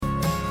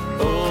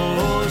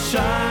Oh,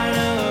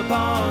 shine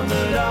upon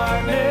the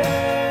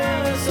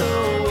darkness,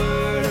 oh,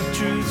 word of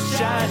truth,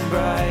 shine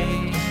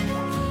bright.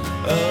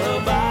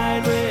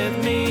 Abide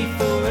with me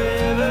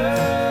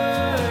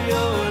forever,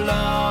 your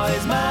law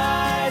is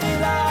my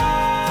delight.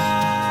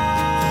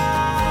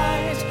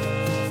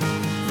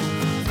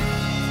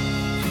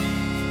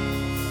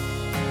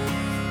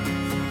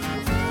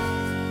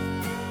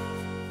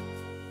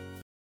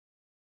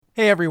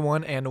 Hey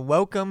everyone, and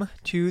welcome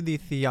to the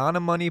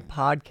Theonomony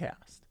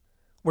podcast,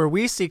 where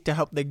we seek to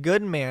help the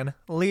good man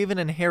leave an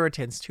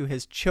inheritance to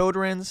his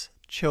children's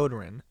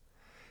children.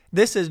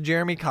 This is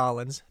Jeremy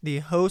Collins, the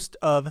host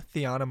of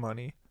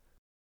Theonomony.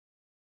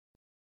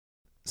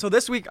 So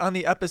this week on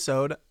the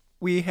episode,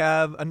 we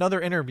have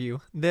another interview.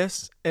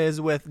 This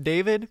is with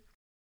David.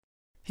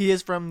 He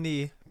is from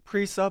the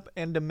Precept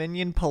and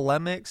Dominion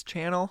Polemics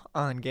channel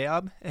on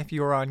Gab. If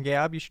you are on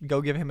Gab, you should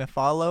go give him a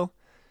follow.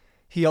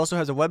 He also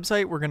has a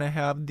website. We're going to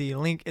have the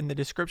link in the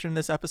description of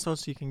this episode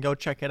so you can go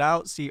check it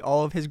out, see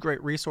all of his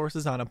great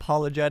resources on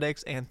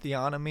apologetics and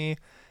theonomy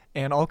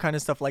and all kind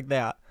of stuff like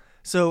that.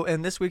 So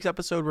in this week's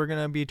episode, we're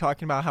going to be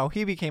talking about how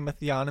he became a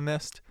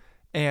theonomist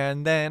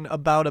and then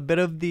about a bit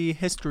of the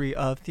history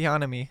of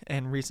theonomy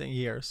in recent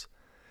years.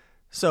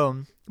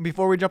 So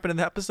before we jump into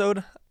the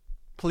episode,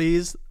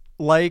 please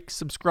like,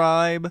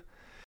 subscribe,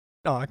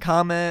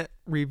 comment,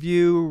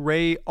 review,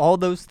 rate, all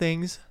those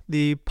things,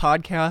 the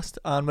podcast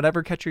on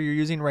whatever catcher you're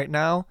using right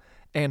now,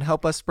 and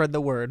help us spread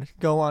the word.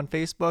 Go on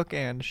Facebook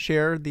and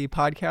share the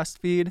podcast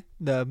feed,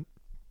 the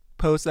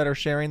posts that are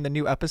sharing the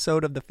new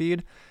episode of the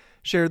feed.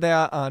 Share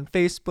that on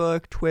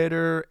Facebook,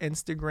 Twitter,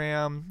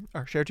 Instagram,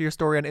 or share to your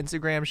story on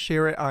Instagram,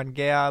 share it on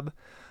Gab,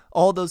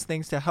 all those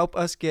things to help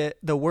us get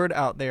the word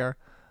out there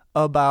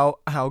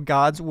about how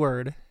God's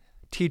word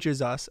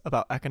teaches us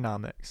about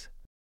economics.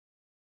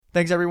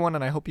 Thanks, everyone,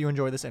 and I hope you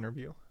enjoy this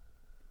interview.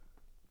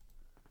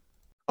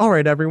 All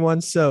right,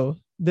 everyone. So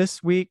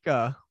this week,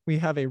 we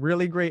have a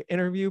really great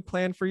interview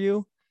planned for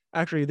you.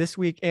 Actually, this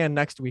week and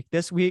next week.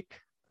 This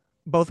week,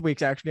 both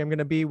weeks, actually, I'm going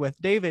to be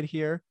with David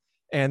here.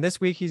 And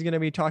this week, he's going to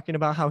be talking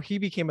about how he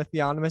became a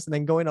theonomist and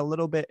then going a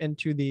little bit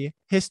into the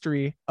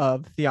history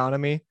of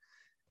theonomy.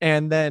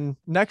 And then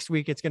next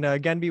week, it's going to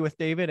again be with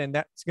David, and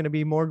that's going to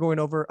be more going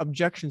over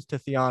objections to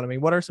theonomy.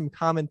 What are some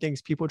common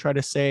things people try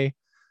to say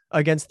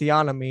against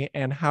theonomy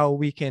and how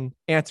we can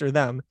answer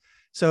them?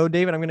 So,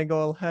 David, I'm going to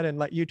go ahead and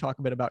let you talk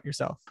a bit about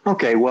yourself.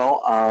 Okay,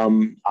 well,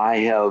 I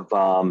have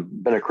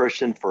been a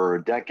Christian for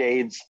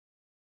decades.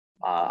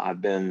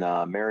 I've been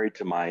married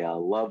to my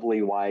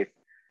lovely wife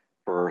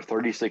for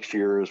 36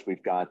 years.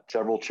 We've got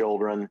several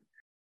children,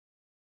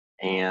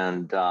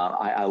 and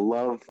I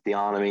love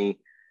theonomy.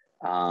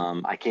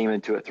 I came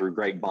into it through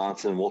Greg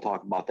Bahnsen. We'll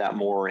talk about that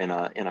more in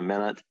a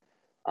minute.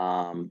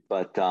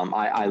 But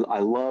I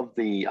love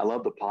the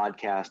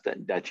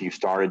podcast that you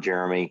started,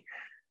 Jeremy.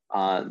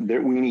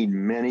 We need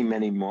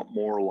many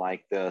more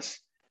like this.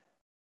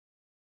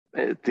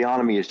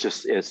 Theonomy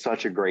is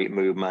such a great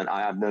movement.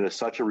 I've noticed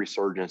such a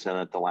resurgence in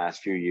it the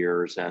last few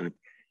years, and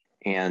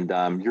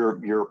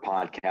your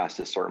podcast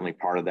is certainly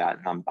part of that.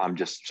 And I'm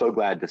just so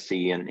glad to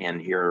see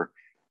and hear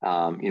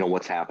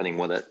what's happening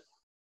with it.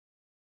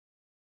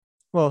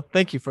 Well,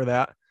 thank you for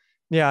that.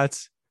 Yeah,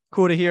 it's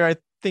cool to hear. I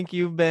think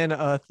you've been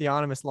a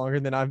theonomist longer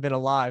than I've been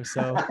alive,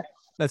 so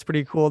that's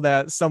pretty cool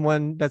that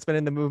someone that's been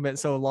in the movement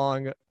so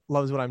long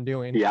loves what I'm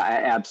doing. Yeah,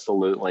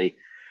 absolutely.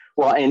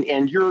 Well,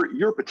 and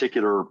your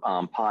particular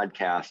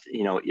podcast,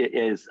 it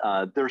is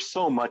there's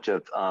so much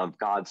of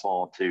God's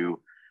law to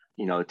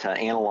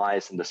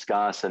analyze and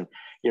discuss, and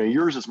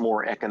yours is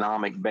more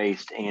economic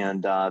based,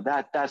 and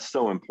that's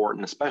so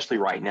important, especially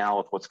right now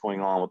with what's going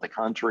on with the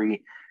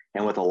country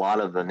and with a lot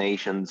of the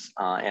nations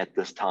at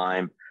this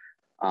time.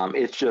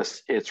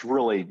 It's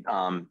really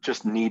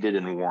just needed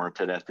and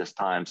warranted at this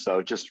time.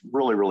 So just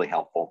really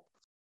helpful.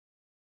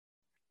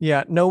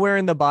 Yeah, nowhere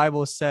in the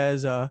Bible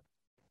says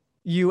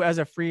you as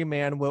a free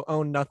man will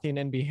own nothing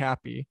and be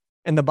happy.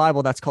 In the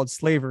Bible, that's called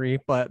slavery,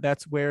 but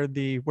that's where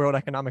the World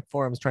Economic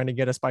Forum is trying to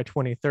get us by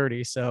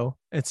 2030. So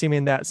it's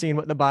seeing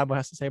what the Bible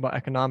has to say about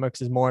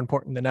economics is more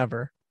important than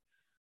ever.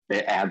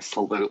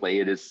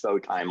 Absolutely. It is so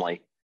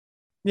timely.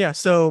 Yeah.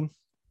 So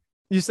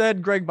you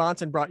said Greg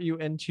Bahnsen brought you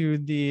into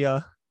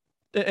the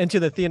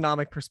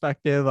theonomic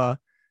perspective.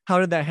 How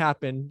did that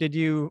happen? Did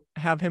you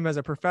have him as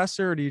a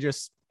professor, or do you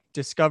just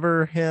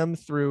discover him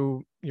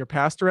through your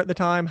pastor at the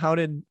time? How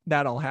did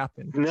that all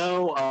happen?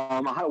 No,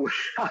 I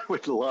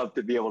would love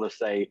to be able to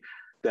say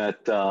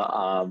that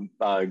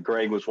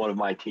Greg was one of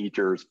my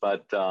teachers,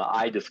 but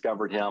I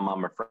discovered him,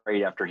 I'm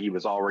afraid, after he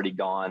was already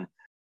gone.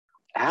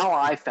 How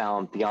I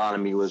found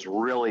theonomy was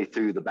really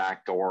through the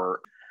back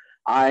door.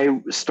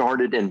 I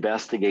started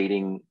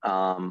investigating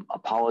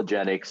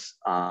apologetics,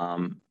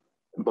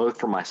 both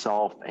for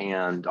myself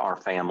and our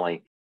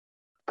family,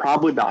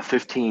 probably about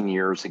 15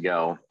 years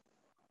ago.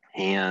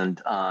 And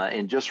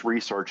just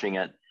researching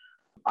it,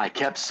 I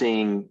kept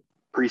seeing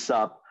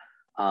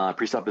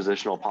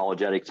presuppositional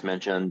apologetics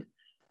mentioned,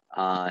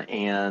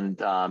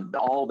 and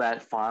all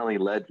that finally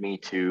led me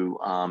to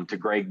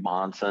Greg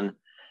Bahnsen.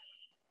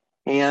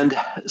 And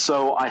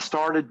so I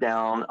started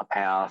down a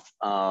path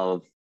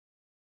of,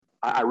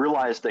 I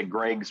realized that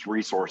Greg's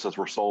resources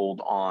were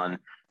sold on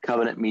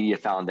Covenant Media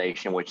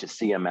Foundation, which is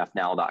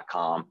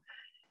cmfnow.com.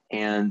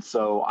 And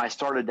so I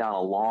started down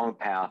a long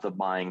path of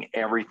buying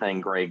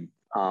everything Greg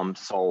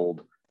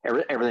sold,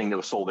 everything that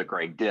was sold that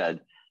Greg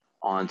did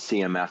on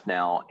CMF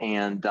Now.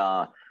 And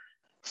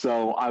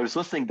so I was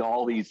listening to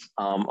all these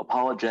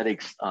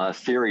apologetics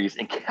series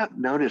and kept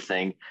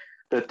noticing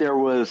that there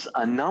was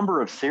a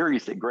number of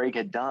series that Greg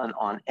had done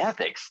on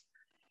ethics.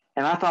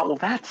 And I thought, well,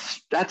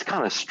 that's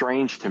kind of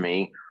strange to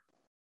me.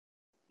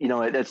 You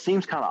know, it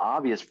seems kind of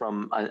obvious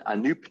from a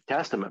New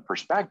Testament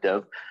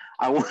perspective.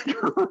 I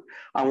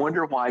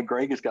wonder why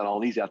Greg has got all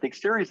these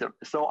ethics series.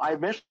 So I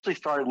eventually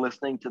started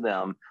listening to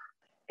them,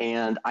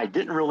 and I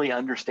didn't really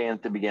understand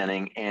at the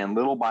beginning. And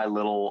little by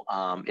little,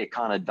 it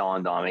kind of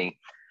dawned on me.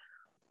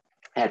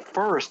 At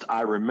first,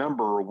 I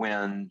remember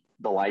when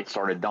the light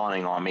started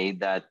dawning on me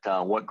that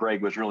what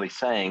Greg was really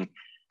saying,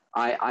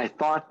 I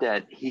thought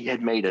that he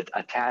had made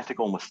a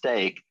tactical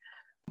mistake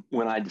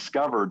when I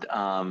discovered,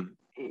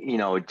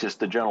 just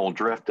the general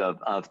drift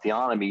of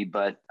theonomy.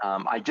 But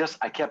I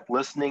kept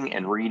listening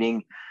and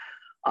reading.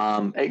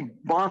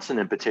 Bahnsen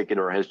in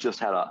particular has just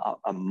had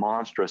a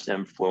monstrous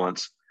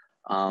influence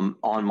on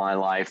my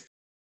life.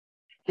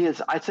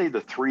 I'd say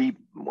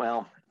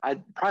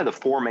probably the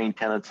four main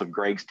tenets of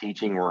Greg's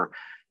teaching were,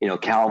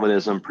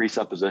 Calvinism,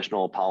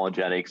 presuppositional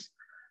apologetics,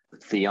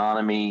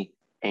 theonomy,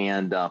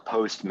 and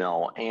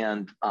post-mill.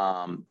 And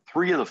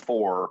three of the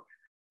four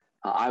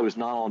I was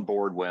not on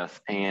board with.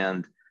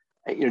 And,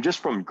 just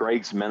from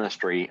Greg's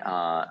ministry,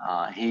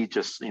 he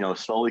just,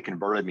 slowly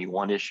converted me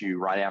one issue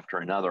right after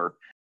another.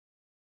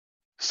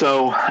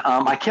 So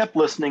I kept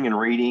listening and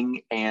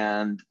reading,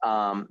 and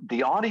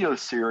the audio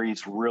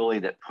series really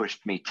that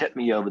tipped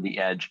me over the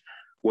edge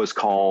was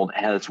called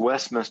Has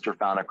Westminster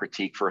Found a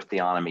Critique for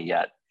Theonomy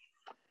Yet?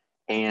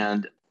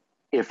 And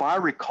if I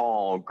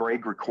recall,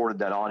 Greg recorded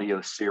that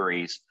audio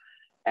series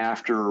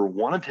after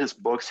one of his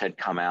books had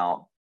come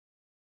out,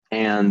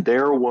 and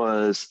there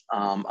was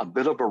a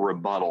bit of a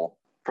rebuttal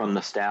from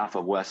the staff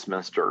of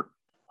Westminster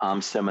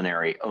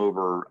Seminary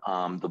over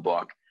the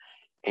book.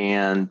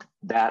 And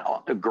that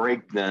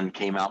Greg then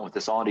came out with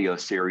this audio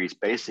series,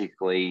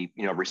 basically,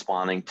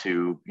 responding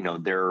to,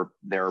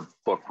 their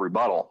book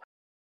rebuttal.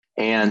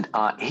 And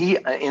he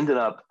ended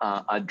up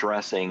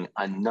addressing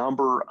a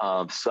number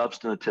of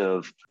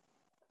substantive,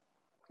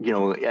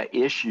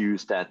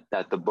 issues that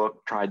the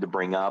book tried to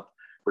bring up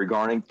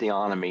regarding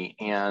theonomy.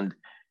 And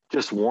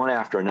just one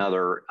after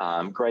another,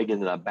 Greg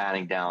ended up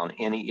batting down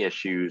any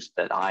issues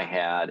that I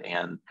had.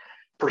 And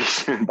pretty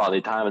soon, by the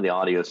time of the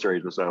audio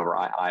series was over,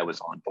 I was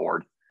on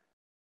board.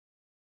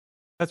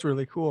 That's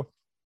really cool.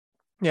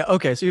 Yeah.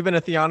 Okay. So you've been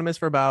a theonomist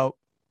for about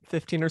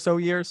 15 or so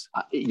years?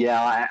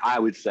 Yeah, I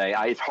would say.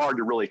 It's hard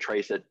to really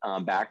trace it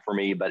back for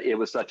me, but it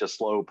was such a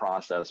slow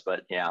process.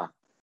 But yeah.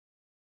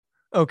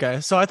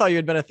 Okay. So I thought you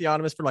had been a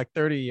theonomist for like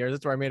 30 years.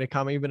 That's where I made a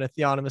comment. You've been a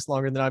theonomist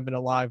longer than I've been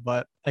alive,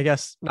 but I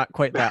guess not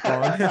quite that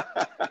long.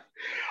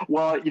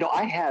 Well,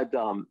 I had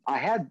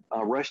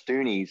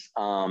Rushdoony's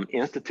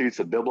Institutes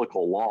of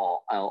Biblical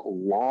Law a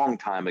long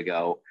time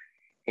ago,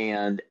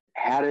 and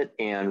had it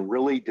and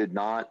really did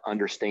not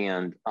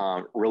understand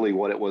really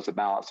what it was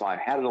about. So I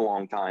had it a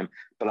long time,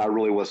 but I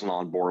really wasn't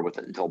on board with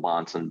it until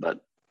Bahnsen. But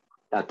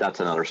that's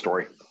another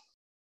story.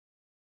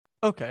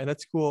 Okay,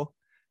 that's cool.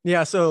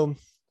 Yeah. So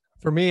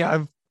for me,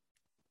 I've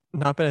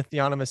not been a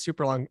theonomist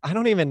super long. I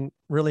don't even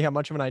really have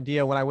much of an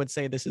idea when I would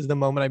say this is the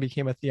moment I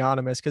became a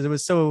theonomist, because it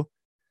was so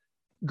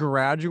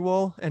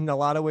gradual. And in a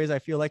lot of ways, I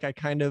feel like I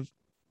kind of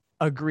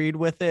agreed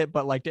with it,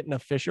 but like didn't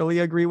officially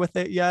agree with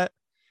it yet.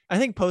 I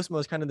think post-mill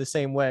is kind of the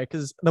same way,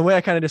 because the way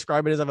I kind of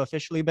describe it is I've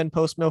officially been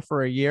post-mill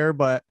for a year,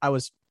 but I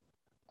was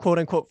quote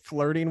unquote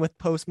flirting with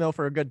post-mill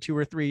for a good 2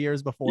 or 3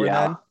 years before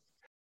then.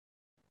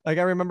 Like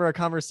I remember a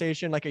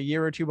conversation like a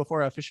year or two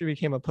before I officially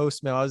became a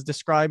post-mill. I was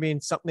describing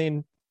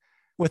something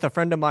with a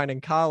friend of mine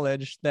in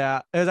college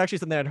that it was actually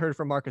something I'd heard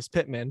from Marcus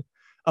Pittman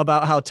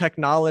about how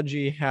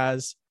technology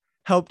has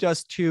helped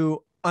us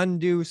to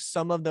undo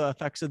some of the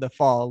effects of the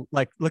fall.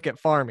 Like look at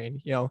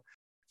farming,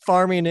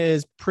 farming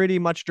is pretty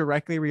much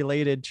directly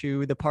related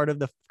to the part of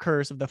the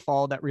curse of the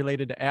fall that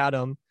related to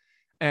Adam.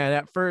 And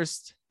at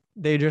first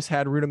they just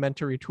had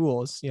rudimentary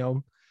tools,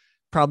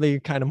 probably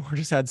kind of more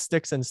just had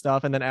sticks and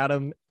stuff. And then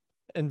Adam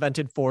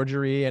invented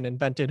forgery and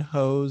invented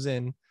hoes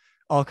and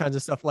all kinds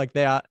of stuff like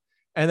that.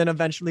 And then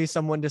eventually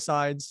someone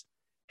decides,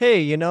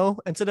 hey,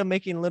 instead of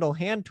making little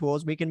hand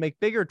tools, we can make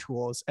bigger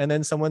tools. And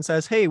then someone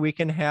says, hey, we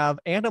can have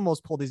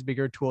animals pull these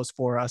bigger tools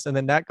for us. And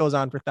then that goes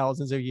on for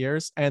thousands of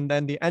years. And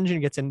then the engine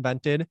gets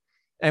invented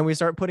and we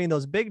start putting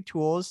those big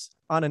tools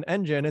on an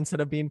engine instead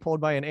of being pulled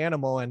by an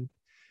animal. And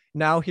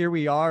now here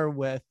we are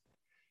with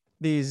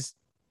these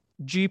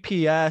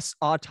GPS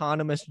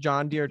autonomous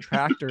John Deere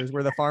tractors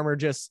where the farmer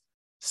just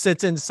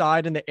sits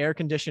inside in the air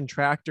conditioned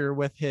tractor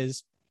with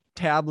his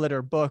tablet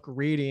or book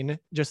reading,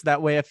 just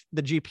that way if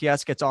the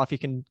GPS gets off, he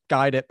can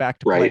guide it back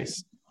to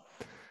place.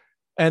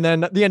 And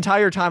then the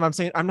entire time I'm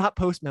saying, I'm not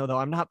post mill though.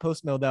 I'm not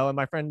post mill though. And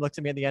my friend looks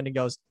at me at the end and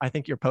goes, I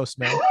think you're post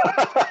mill.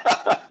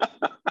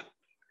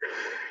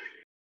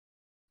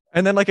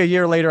 And then like a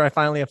year later, I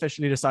finally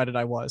officially decided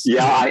I was.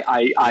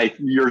 Yeah,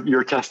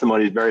 your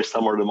testimony is very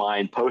similar to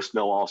mine. Post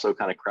mill also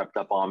kind of crept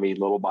up on me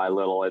little by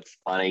little. It's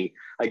funny.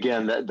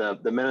 Again,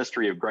 the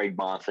ministry of Greg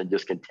Bahnsen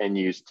just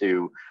continues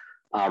to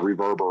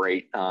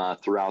reverberate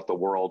throughout the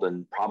world,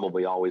 and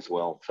probably always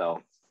will.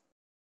 So,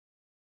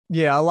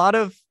 yeah, a lot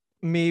of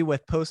me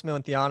with post mill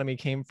and theonomy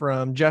came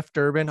from Jeff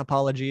Durbin,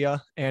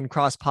 Apologia, and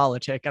Cross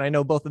Politic, and I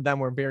know both of them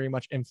were very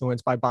much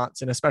influenced by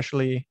Bahnsen,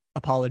 especially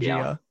Apologia.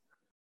 Yeah.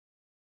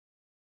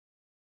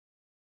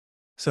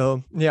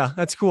 So yeah,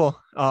 that's cool.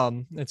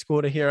 It's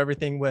cool to hear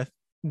everything with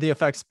the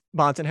effects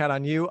Bahnsen had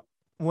on you.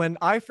 When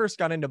I first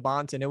got into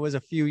Bahnsen, it was a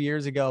few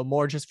years ago,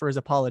 more just for his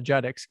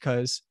apologetics,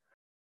 because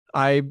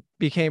I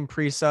became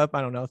pre-sup,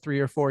 I don't know, 3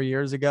 or 4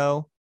 years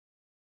ago.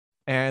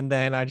 And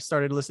then I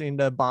started listening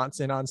to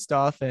Bahnsen on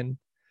stuff and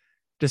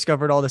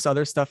discovered all this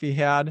other stuff he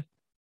had.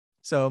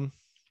 So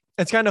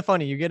it's kind of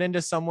funny. You get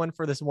into someone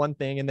for this one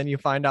thing, and then you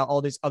find out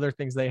all these other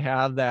things they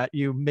have that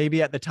you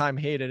maybe at the time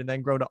hated and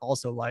then grow to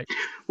also like.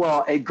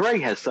 Well,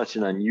 Greg has such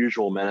an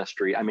unusual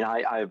ministry. I mean,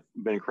 I've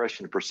been a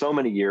Christian for so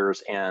many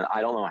years, and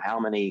I don't know how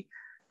many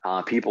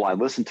people I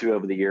listened to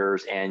over the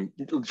years. And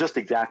just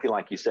exactly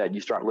like you said,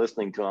 you start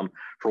listening to them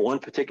for one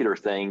particular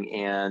thing,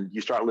 and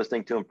you start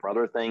listening to them for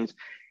other things,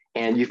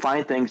 and you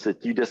find things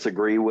that you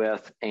disagree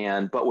with.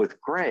 But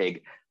with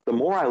Greg, the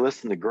more I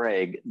listen to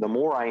Greg, the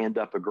more I end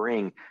up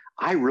agreeing.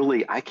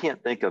 I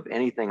can't think of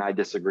anything I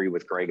disagree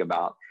with Greg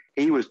about.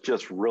 He was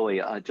just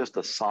really just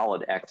a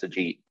solid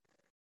exegete.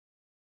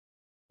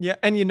 Yeah.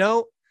 And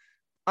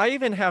I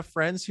even have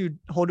friends who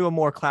hold to a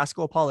more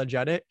classical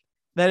apologetic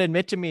that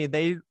admit to me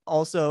they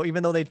also,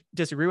 even though they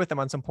disagree with them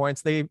on some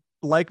points, they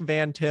like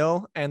Van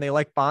Til and they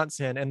like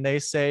Bahnsen, and they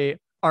say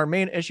our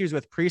main issues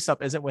with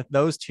Presup isn't with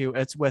those two,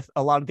 it's with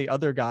a lot of the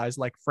other guys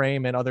like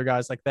Frame and other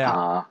guys like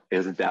that.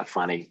 Isn't that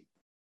funny?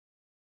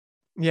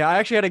 Yeah, I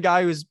actually had a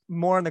guy who's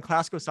more on the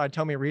classical side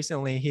tell me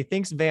recently he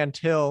thinks Van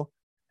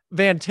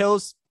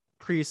Til's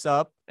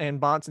Presup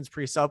and Bahnsen's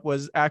Presup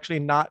was actually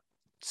not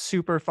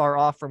super far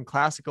off from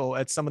classical.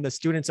 It's some of the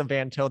students of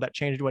Van Til that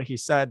changed what he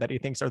said that he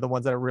thinks are the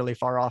ones that are really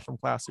far off from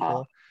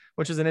classical,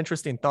 which is an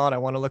interesting thought I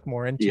want to look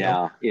more into.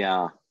 Yeah.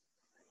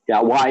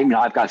 Well,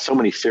 I've got so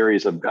many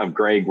series of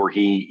Greg where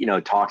he,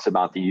 talks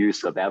about the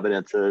use of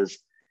evidences.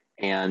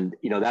 And,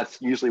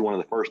 that's usually one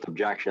of the first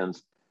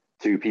objections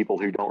to people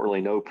who don't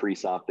really know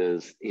Presup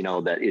is,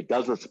 that it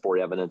doesn't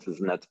support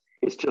evidences, and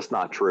it's just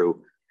not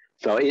true.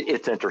 So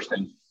it's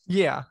interesting.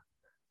 Yeah.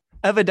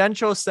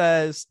 Evidential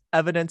says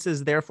evidence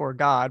is therefore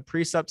God.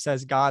 Presup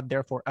says God,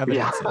 therefore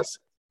evidences. Yeah.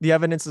 The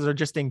evidences are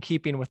just in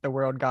keeping with the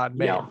world God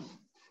made.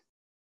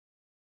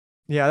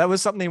 Yeah, that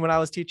was something when I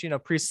was teaching a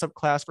Presup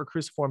class for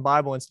Cruciform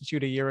Bible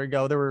Institute a year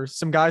ago. There were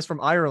some guys from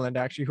Ireland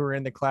actually who were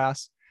in the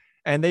class,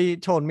 and they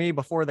told me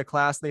before the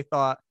class they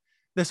thought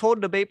this whole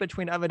debate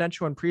between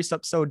evidential and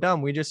Presup so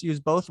dumb. We just use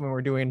both when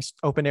we're doing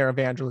open air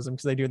evangelism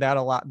because they do that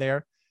a lot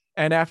there.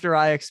 And after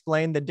I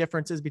explained the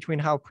differences between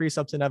how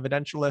Presups and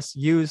evidentialists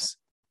use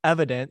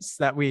evidence,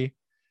 that we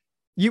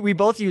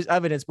both use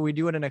evidence, but we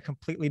do it in a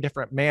completely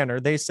different manner.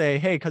 They say,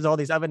 hey, because all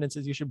these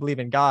evidences, you should believe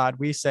in God.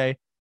 We say,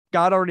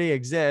 God already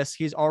exists.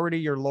 He's already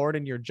your Lord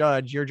and your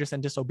judge. You're just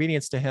in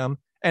disobedience to him.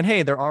 And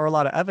hey, there are a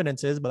lot of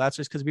evidences, but that's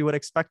just because we would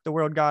expect the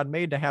world God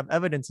made to have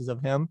evidences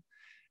of him.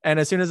 And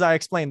as soon as I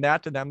explained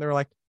that to them, they were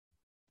like,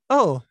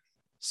 oh,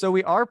 so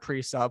we are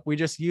Presup. We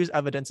just use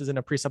evidences in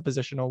a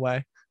presuppositional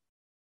way.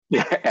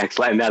 Yeah,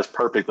 excellent. And that's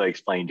perfectly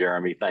explained,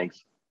 Jeremy.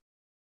 Thanks.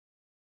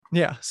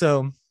 Yeah.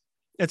 So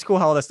it's cool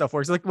how all this stuff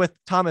works. Like with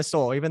Thomas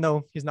Sowell, even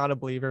though he's not a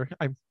believer,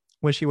 I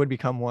wish he would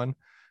become one.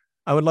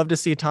 I would love to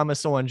see Thomas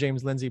Sowell and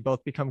James Lindsay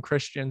both become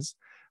Christians.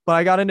 But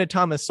I got into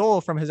Thomas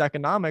Sowell from his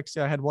economics.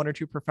 I had 1 or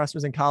 2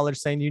 professors in college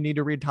saying, you need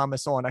to read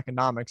Thomas Sowell in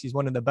economics. He's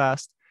one of the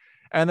best.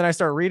 And then I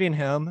started reading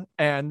him.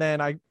 And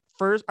then I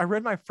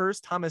read my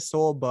first Thomas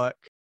Sowell book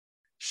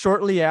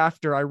shortly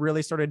after I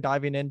really started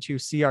diving into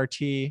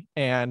CRT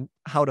and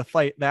how to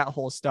fight that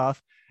whole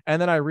stuff.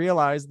 And then I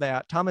realized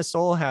that Thomas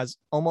Sowell has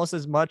almost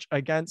as much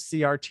against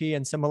CRT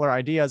and similar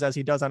ideas as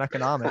he does on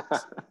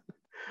economics.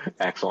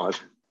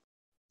 Excellent.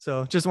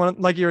 So just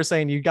like you were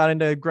saying, you got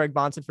into Greg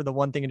Bahnsen for the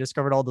one thing and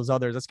discovered all those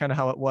others. That's kind of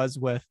how it was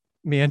with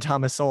me and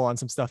Thomas Sowell on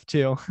some stuff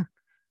too.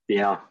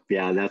 Yeah,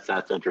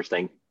 that's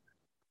interesting.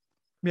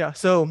 Yeah.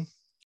 So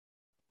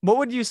what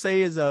would you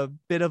say is a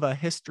bit of a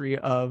history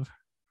of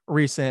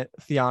recent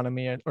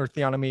theonomy or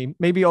theonomy,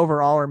 maybe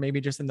overall, or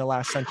maybe just in the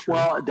last century?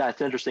 Well, that's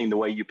interesting the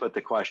way you put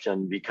the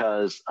question,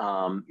 because,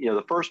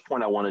 the first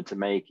point I wanted to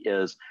make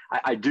is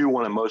I do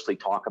want to mostly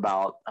talk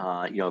about,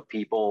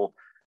 people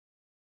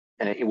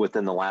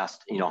within the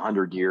last,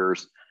 100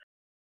 years.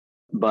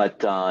 But,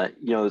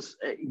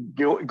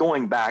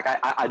 going back,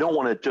 I don't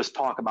want to just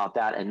talk about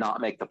that and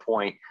not make the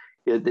point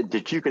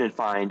that you can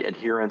find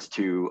adherence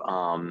to,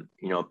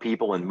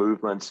 people and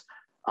movements,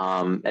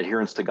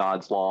 adherence to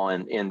God's law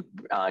and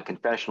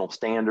confessional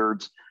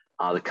standards,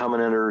 the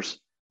Covenanters,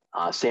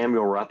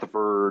 Samuel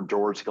Rutherford,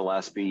 George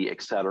Gillespie,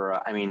 et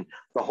cetera. I mean,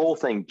 the whole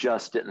thing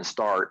just didn't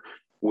start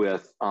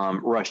with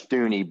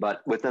Rushdoony,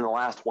 but within the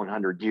last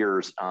 100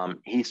 years,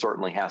 he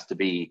certainly has to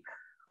be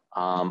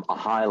a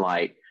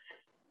highlight.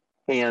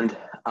 And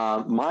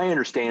my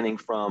understanding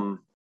from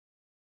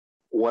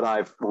what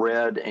I've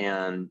read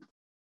and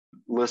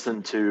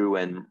listened to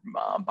and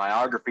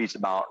biographies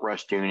about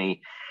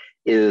Rushdoony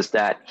is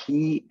that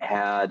he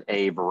had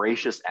a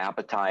voracious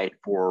appetite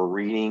for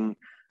reading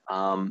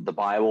the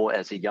Bible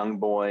as a young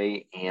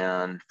boy.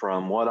 And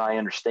from what I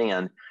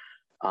understand,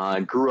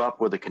 grew up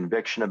with a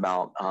conviction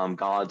about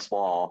God's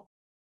law.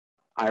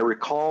 I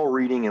recall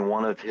reading in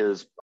one of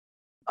his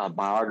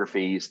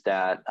biographies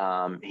that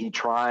he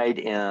tried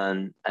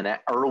in an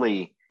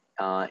early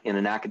in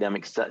an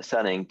academic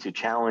setting to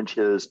challenge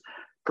his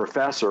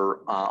professor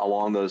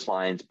along those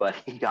lines, but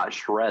he got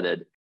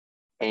shredded.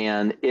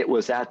 And it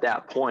was at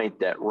that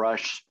point that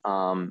Rush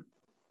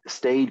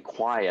stayed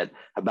quiet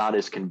about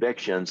his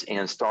convictions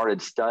and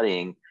started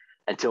studying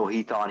until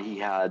he thought he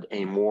had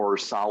a more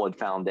solid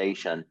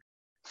foundation.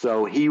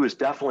 So he was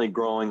definitely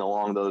growing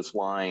along those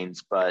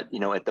lines. But,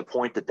 at the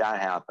point that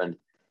happened,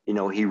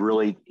 he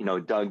really,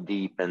 dug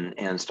deep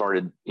and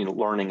started,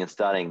 learning and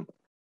studying.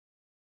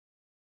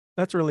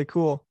 That's really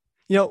cool.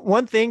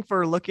 One thing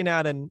for looking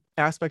at an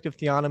aspect of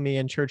theonomy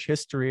in church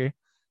history,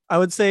 I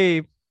would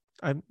say,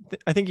 I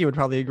think you would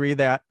probably agree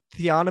that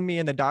theonomy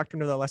and the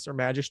doctrine of the lesser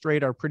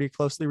magistrate are pretty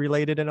closely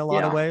related in a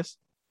lot of ways.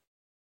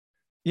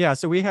 Yeah.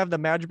 So we have the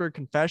Magdeburg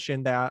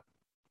Confession that,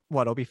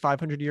 it'll be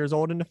 500 years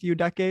old in a few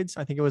decades.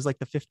 I think it was like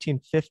the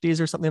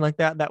 1550s or something like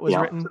that was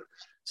written.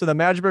 So the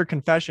Magdeburg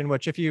Confession,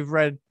 which if you've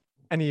read,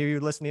 any of you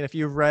listening, if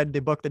you've read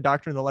the book, The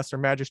Doctrine of the Lesser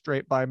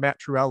Magistrate by Matt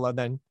Trewhella,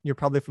 then you're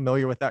probably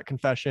familiar with that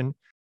confession.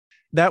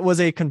 That was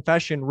a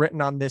confession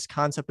written on this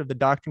concept of the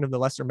doctrine of the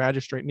lesser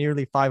magistrate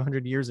nearly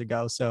 500 years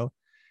ago. So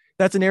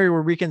that's an area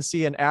where we can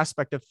see an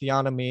aspect of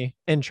theonomy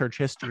in church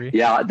history.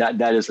 Yeah,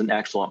 that is an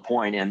excellent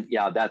point. And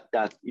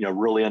that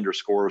really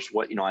underscores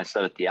what, I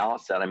said at the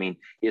outset. I mean,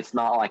 it's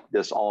not like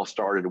this all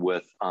started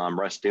with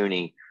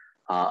Rushdoony,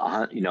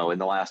 in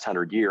the last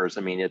 100 years.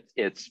 I mean,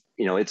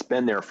 it's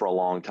been there for a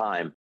long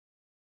time.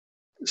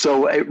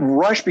 So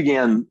Rush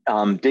began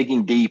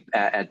digging deep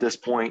at this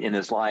point in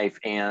his life,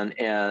 and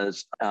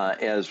as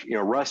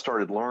Rush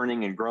started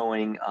learning and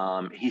growing,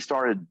 he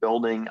started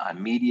building a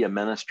media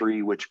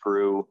ministry, which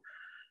grew,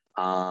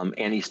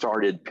 and he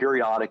started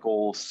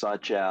periodicals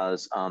such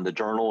as the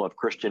Journal of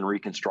Christian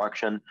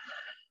Reconstruction.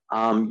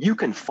 You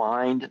can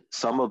find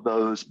some of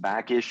those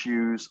back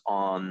issues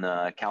on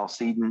the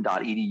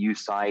chalcedon.edu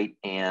site,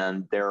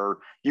 and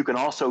you can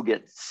also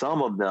get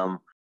some of them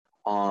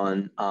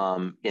on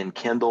in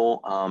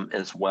Kindle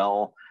as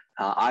well.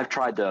 I've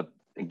tried to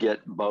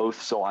get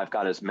both, so I've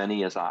got as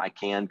many as I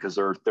can because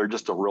they're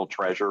just a real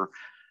treasure.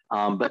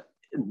 But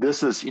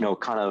this is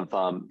kind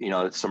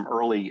of some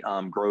early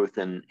growth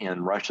in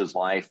Rush's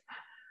life.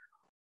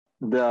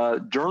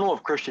 The Journal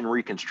of Christian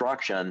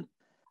Reconstruction,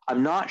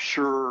 I'm not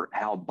sure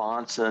how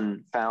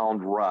Bahnsen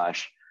found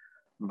Rush,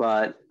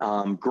 but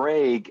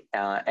Greg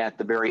at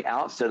the very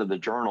outset of the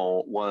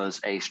journal was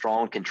a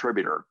strong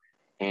contributor.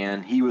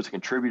 And he was a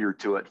contributor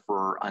to it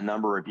for a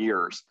number of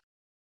years.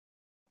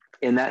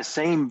 In that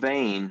same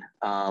vein,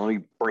 let me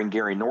bring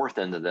Gary North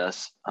into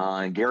this.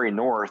 Gary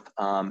North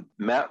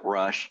met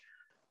Rush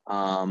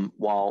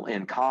while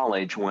in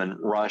college when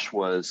Rush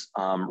was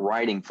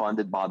writing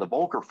funded by the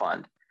Volker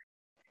Fund.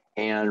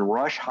 And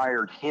Rush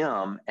hired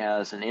him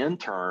as an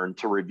intern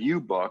to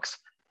review books.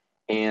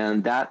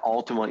 And that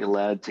ultimately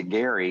led to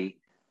Gary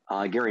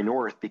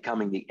North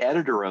becoming the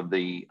editor of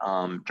the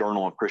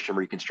Journal of Christian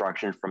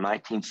Reconstruction from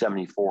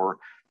 1974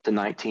 to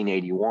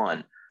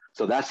 1981.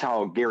 So that's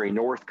how Gary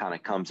North kind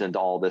of comes into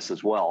all this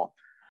as well.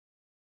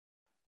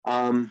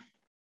 I'm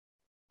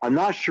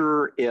not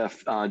sure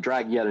if,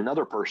 drag yet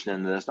another person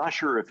into this, not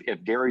sure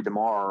if Gary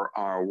DeMar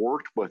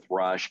worked with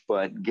Rush,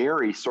 but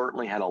Gary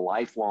certainly had a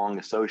lifelong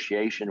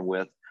association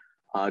with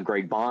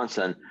Greg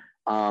Bahnsen.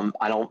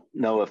 I don't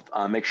know if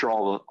make sure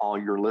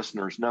all your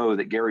listeners know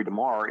that Gary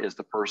DeMar is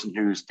the person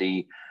who's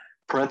the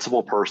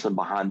principal person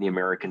behind the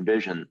American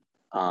Vision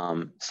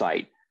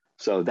site.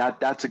 So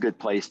that's a good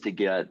place to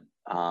get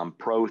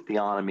pro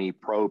theonomy,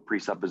 pro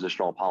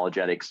presuppositional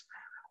apologetics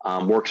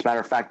works. Matter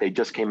of fact, they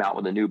just came out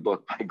with a new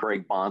book by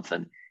Greg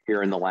Bahnsen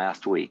here in the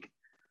last week.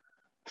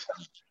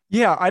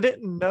 Yeah, I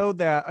didn't know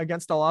that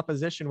Against All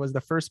Opposition was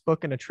the first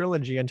book in a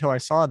trilogy until I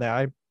saw that.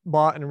 I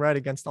bought and read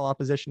Against All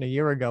Opposition a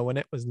year ago when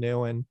it was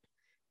new, and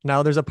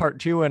now there's a part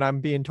 2, and I'm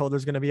being told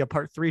there's going to be a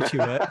part 3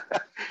 to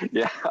it.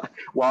 Yeah.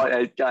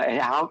 Well,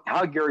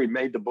 how Gary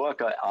made the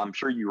book, I'm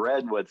sure you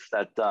read, was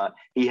that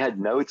he had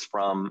notes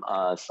from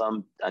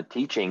some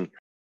teaching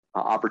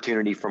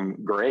opportunity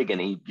from Greg, and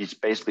he just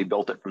basically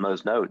built it from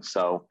those notes.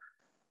 So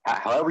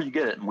however you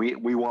get it,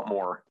 we want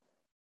more.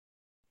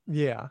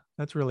 Yeah,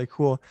 that's really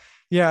cool.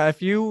 Yeah,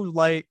 if you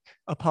like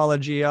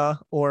Apologia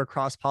or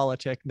Cross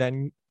Politic,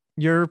 then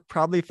you're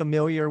probably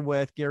familiar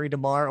with Gary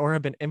DeMar or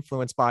have been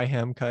influenced by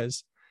him,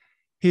 because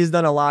he's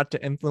done a lot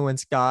to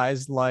influence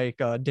guys like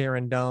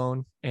Darren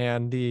Doan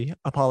and the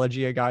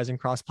Apologia guys and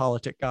Cross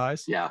Politic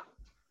guys. Yeah,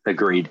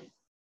 agreed.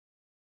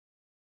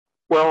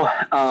 Well,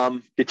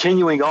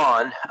 continuing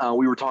on,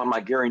 we were talking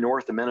about Gary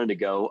North a minute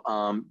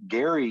ago.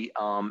 Gary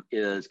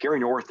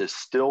North is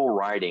still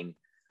writing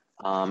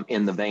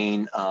in the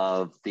vein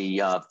of the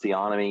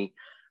theonomy.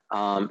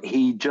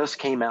 He just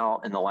came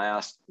out in the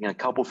last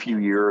couple few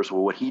years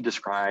with what he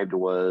described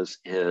was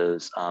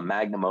his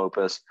magnum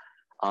opus.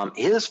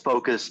 His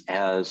focus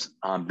has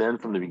been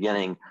from the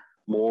beginning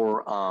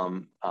more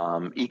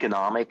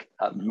economic,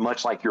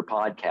 much like your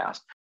podcast.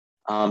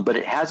 But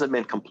it hasn't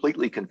been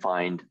completely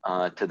confined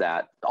to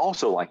that.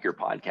 Also, like your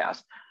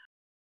podcast,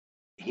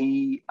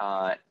 he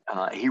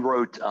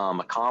wrote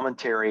a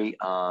commentary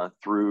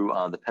through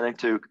the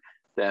Pentateuch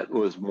that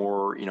was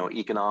more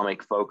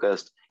economic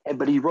focused.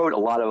 But he wrote a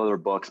lot of other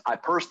books.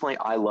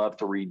 I love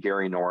to read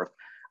Gary North.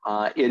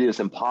 It is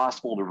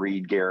impossible to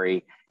read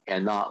Gary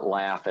and not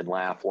laugh and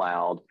laugh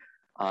loud.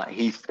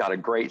 He's got a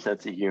great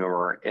sense of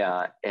humor,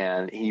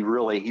 and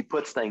he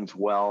puts things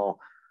well.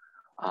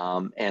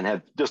 And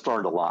have just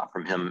learned a lot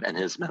from him and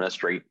his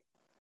ministry.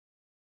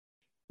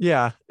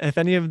 Yeah. If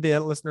any of the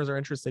listeners are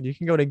interested, you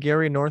can go to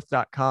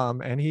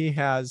GaryNorth.com, and he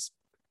has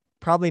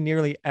probably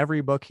nearly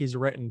every book he's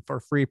written for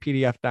free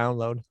PDF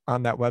download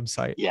on that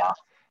website. Yeah.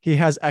 He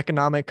has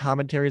economic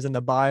commentaries in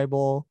the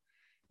Bible.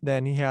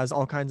 Then he has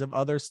all kinds of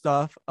other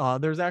stuff.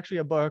 There's actually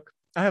a book,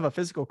 I have a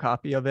physical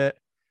copy of it,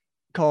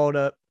 called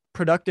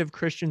Productive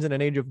Christians in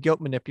an Age of Guilt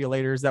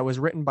Manipulators, that was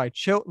written by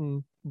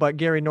Chilton, but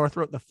Gary North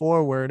wrote the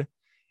foreword.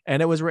 And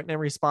it was written in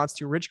response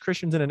to Rich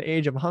Christians in an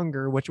Age of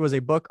Hunger, which was a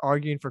book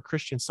arguing for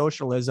Christian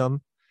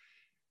socialism.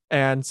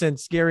 And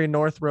since Gary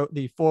North wrote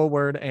the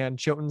foreword and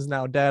Chilton's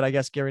now dead, I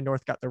guess Gary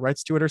North got the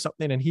rights to it or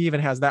something. And he even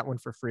has that one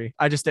for free.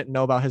 I just didn't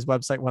know about his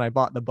website when I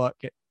bought the book.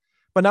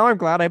 But now I'm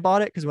glad I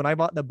bought it, because when I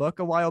bought the book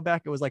a while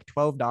back, it was like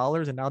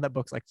 $12. And now that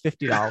book's like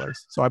 $50.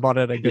 So I bought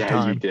it at a good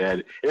time. Yeah, you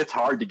did. It's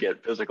hard to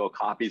get physical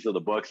copies of the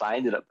books. I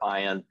ended up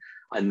buying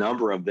a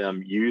number of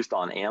them used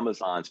on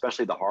Amazon,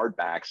 especially the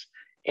hardbacks.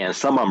 And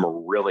some of them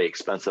are really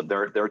expensive.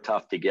 They're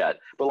tough to get.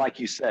 But like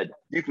you said,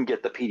 you can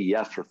get the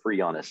PDF for free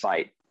on his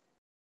site.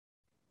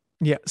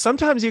 Yeah.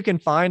 Sometimes you can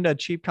find a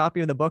cheap copy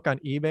of the book on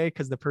eBay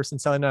because the person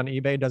selling it on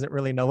eBay doesn't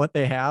really know what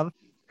they have.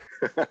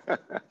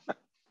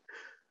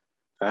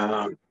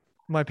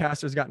 My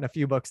pastor's gotten a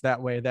few books that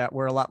way that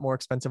were a lot more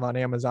expensive on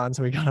Amazon.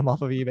 So we got them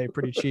off of eBay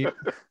pretty cheap.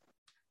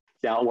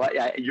 Yeah, well,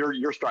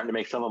 you're starting to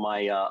make some of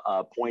my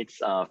points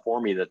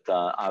for me that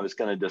I was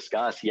going to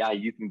discuss. Yeah,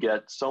 you can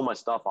get so much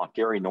stuff off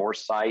Gary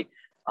North's site.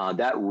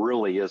 That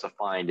really is a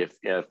find.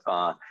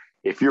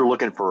 If you're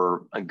looking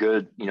for a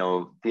good,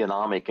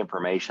 theonomic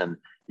information,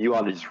 you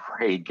ought to just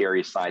raid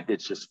Gary's site.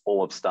 It's just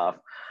full of stuff.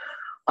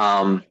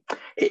 Of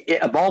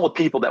all the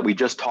people that we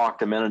just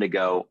talked a minute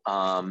ago,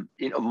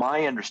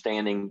 my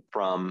understanding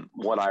from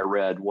what I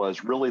read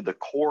was really the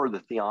core of the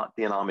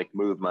theonomic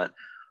movement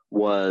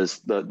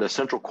was the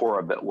central core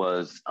of it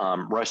was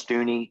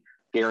Rushdoony,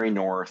 Gary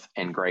North,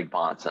 and Greg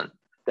Bahnsen.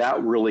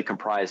 That really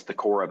comprised the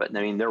core of it. And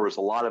I mean, there was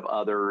a lot of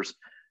others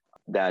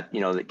that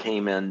that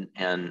came in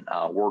and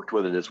worked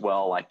with it as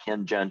well, like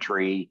Ken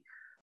Gentry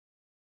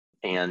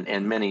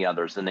and many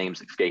others. The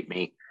names escape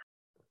me.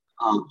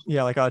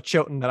 Yeah, like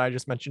Chilton that I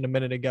just mentioned a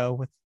minute ago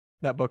with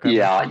that book.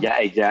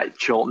 Yeah,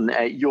 Chilton.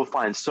 You'll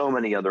find so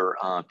many other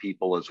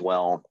people as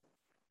well.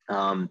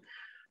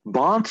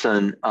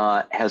 Bahnsen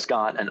has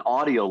got an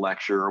audio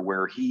lecture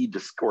where he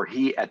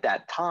at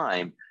that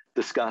time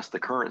discussed the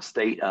current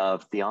state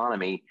of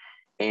theonomy,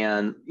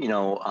 and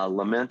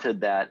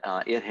lamented that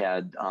it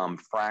had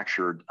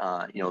fractured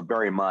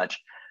very much.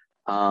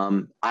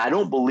 I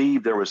don't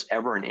believe there was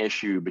ever an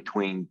issue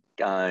between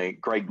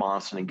Greg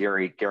Bahnsen and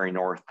Gary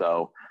North,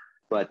 though,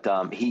 but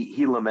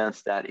he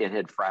laments that it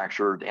had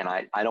fractured, and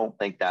I don't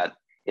think that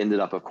ended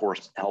up, of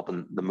course,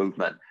 helping the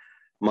movement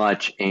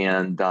much,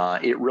 and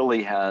it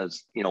really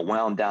has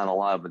wound down a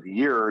lot over the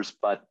years,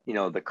 but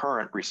the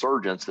current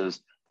resurgence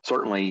is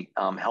certainly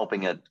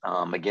helping it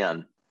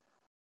again.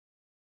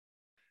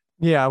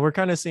 Yeah, we're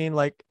kind of seeing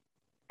like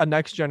a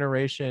next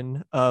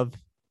generation of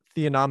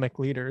theonomic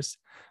leaders,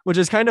 which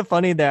is kind of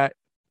funny that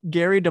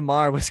Gary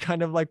DeMar was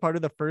kind of like part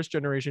of the first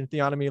generation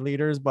theonomy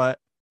leaders, but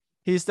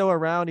he's still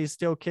around, he's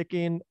still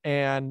kicking,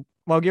 and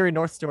while Gary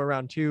North's still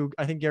around too,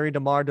 I think Gary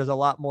DeMar does a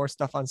lot more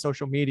stuff on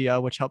social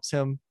media, which helps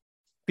him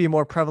be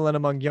more prevalent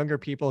among younger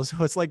people.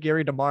 So it's like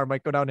Gary DeMar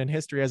might go down in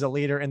history as a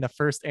leader in the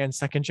first and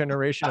second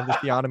generation of the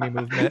theonomy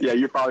movement. Yeah,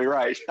 you're probably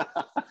right.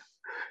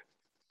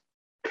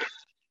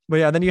 But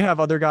yeah, then you have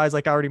other guys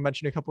like I already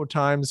mentioned a couple of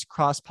times,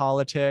 Cross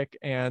Politic,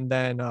 and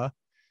then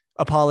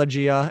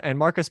Apologia, and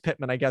Marcus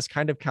Pittman, I guess,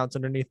 kind of counts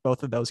underneath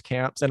both of those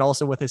camps. And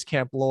also with his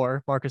camp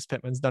Lore, Marcus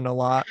Pittman's done a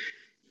lot.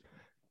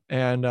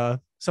 And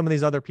some of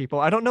these other people,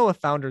 I don't know if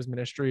Founders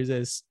Ministries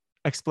is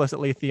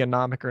explicitly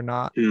theonomic or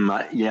not.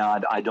 Yeah,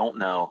 I don't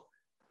know.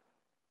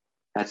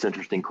 That's an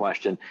interesting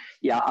question.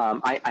 Yeah,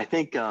 I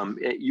think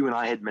you and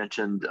I had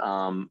mentioned.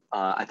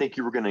 I think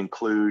you were going to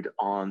include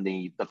on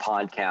the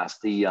podcast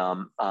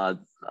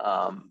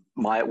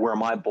my where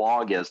my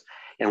blog is,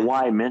 and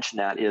why I mentioned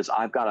that is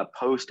I've got a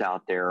post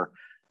out there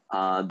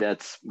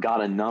that's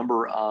got a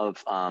number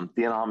of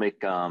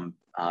theonomic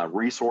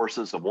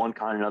resources of one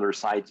kind and another,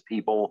 sites,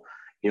 people,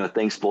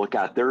 things to look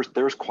at.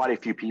 There's quite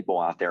a few people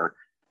out there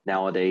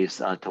nowadays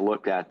to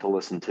look at, to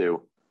listen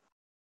to.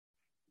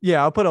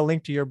 Yeah, I'll put a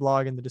link to your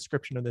blog in the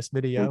description of this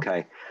video.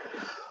 Okay.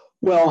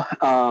 Well,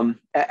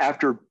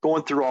 after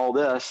going through all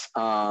this,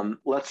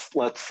 let's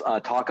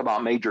talk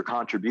about major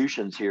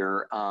contributions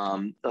here.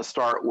 Let's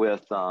start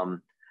with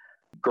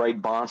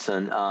Greg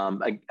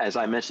Bahnsen. As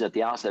I mentioned at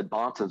the outset,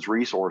 Bahnsen's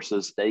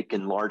resources, they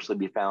can largely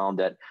be found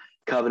at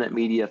Covenant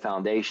Media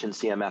Foundation,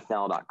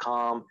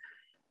 cmfnow.com.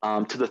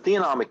 To the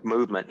theonomic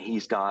movement,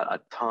 he's got a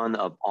ton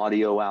of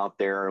audio out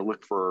there.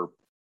 Look for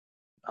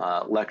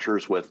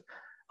lectures with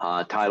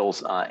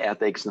titles,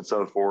 ethics and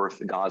so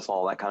forth, God's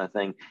Law, that kind of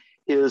thing.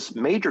 His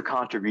major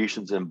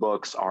contributions in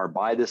books are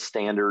By This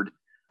Standard,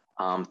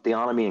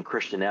 Theonomy and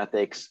Christian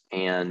Ethics,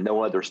 and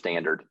No Other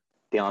Standard,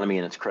 Theonomy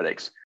and Its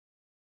Critics.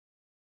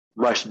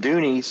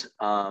 Rushdoony's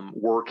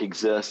work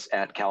exists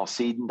at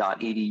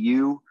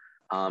chalcedon.edu.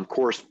 Of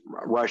course,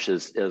 Rush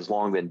is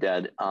long been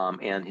dead,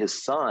 and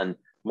his son,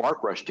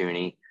 Mark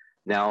Rushdoony,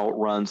 now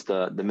runs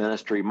the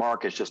ministry.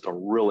 Mark is just a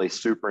really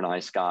super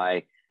nice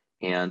guy,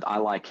 and I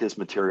like his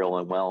material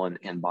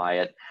and buy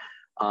it.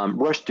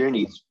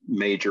 Rushdoony's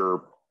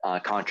major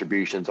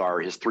contributions are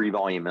his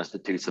 3-volume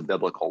Institutes of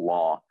Biblical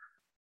Law.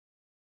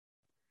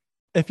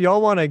 If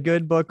y'all want a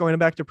good book, going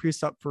back to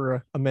Precept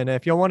for a minute,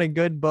 if y'all want a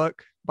good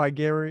book by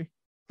Gary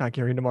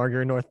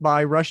North,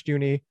 by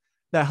Rushdoony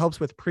that helps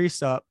with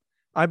Precept,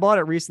 I bought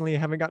it recently. I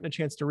haven't gotten a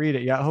chance to read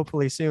it yet,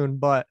 hopefully soon,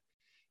 but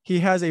he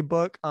has a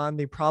book on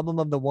the problem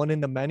of the one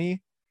and the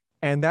many.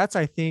 And that's,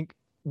 I think,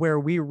 where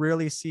we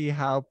really see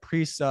how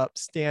Precept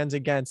stands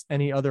against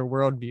any other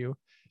worldview,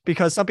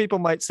 because some people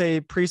might say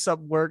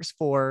Precept works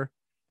for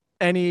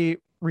any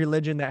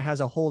religion that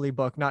has a holy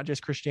book, not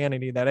just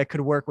Christianity, that it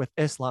could work with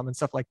Islam and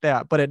stuff like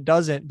that, but it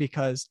doesn't,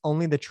 because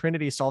only the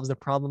Trinity solves the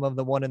problem of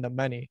the one and the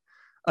many.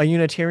 A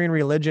Unitarian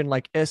religion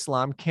like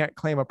Islam can't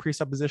claim a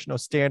presuppositional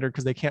standard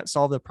because they can't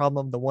solve the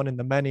problem of the one and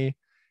the many.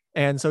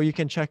 And so you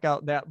can check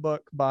out that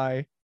book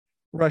by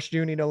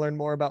Rushdoony to learn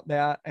more about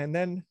that. And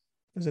then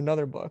there's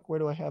another book. Where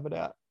do I have it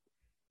at?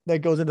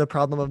 That goes into the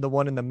problem of the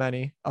one and the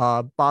many.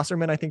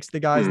 Bosserman, I think, is the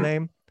guy's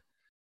name.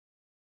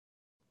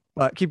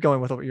 But keep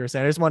going with what you were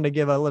saying. I just wanted to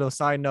give a little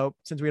side note,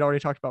 since we'd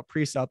already talked about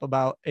Precept,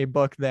 about a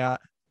book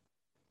that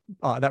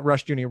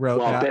Rushdoony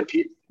wrote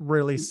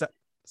really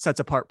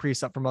sets apart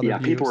Precept from other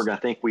views. People are going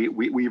to think we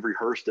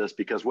rehearsed this,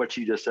 because what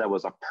you just said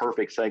was a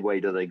perfect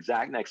segue to the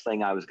exact next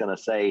thing I was going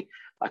to say.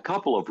 A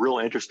couple of real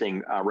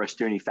interesting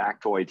Rushdoony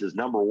factoids is,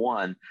 number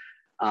one,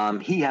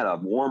 he had a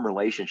warm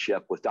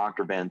relationship with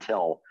Dr. Van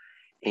Til,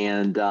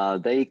 and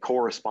they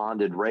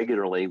corresponded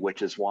regularly,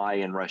 which is why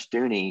in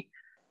Rushdoony,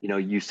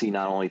 you see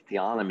not only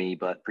theonomy,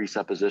 but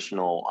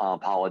presuppositional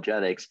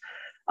apologetics.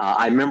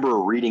 I remember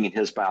reading in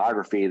his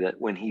biography that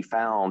when he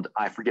found,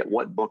 I forget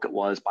what book it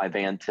was by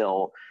Van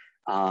Til,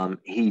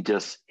 he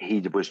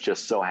was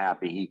just so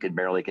happy he could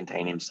barely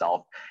contain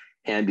himself.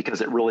 And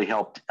because it really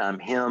helped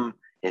him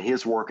in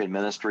his work in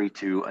ministry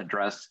to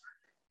address,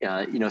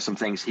 some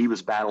things he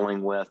was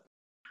battling with.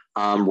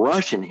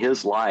 Rush in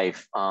his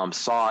life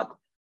sought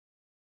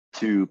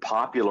to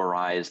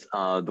popularize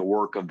the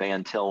work of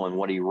Van Til and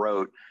what he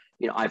wrote.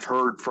 I've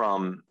heard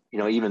from,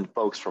 even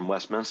folks from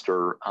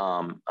Westminster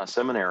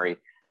Seminary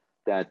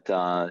that,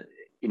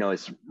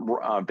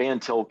 Van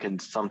Til can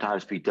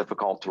sometimes be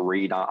difficult to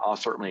read. I'll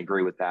certainly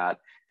agree with that.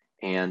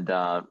 And,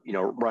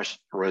 Rush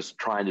was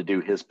trying to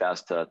do his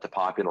best to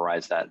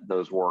popularize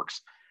those works.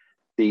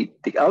 The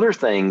other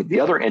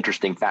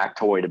interesting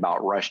factoid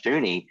about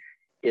Rushdoony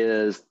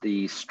is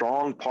the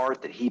strong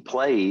part that he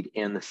played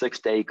in the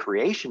Six-Day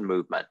Creation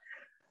movement.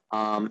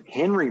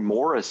 Henry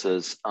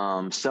Morris's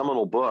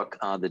seminal book,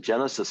 The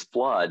Genesis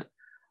Flood,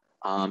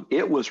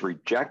 it was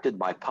rejected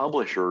by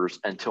publishers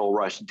until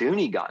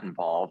Rushdoony got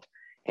involved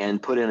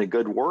and put in a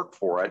good work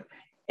for it.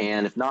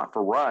 And if not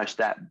for Rush,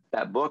 that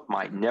book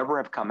might never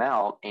have come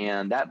out.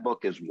 And that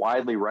book is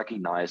widely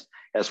recognized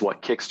as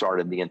what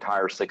kickstarted the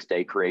entire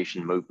Six-Day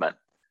Creation movement.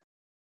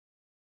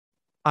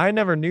 I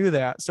never knew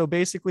that. So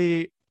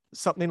basically,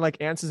 something like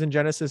Answers in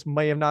Genesis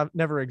may have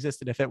never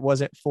existed if it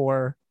wasn't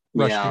for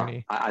Rushdoony.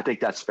 Yeah, I think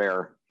that's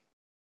fair.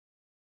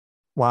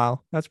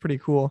 Wow, that's pretty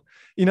cool.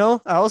 It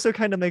also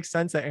kind of makes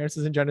sense that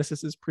Answers in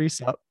Genesis is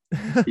Precept.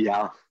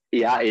 Yeah,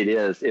 it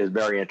is. It is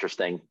very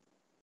interesting.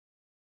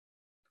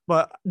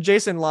 But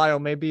Jason Lisle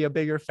may be a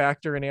bigger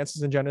factor in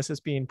Answers in Genesis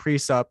being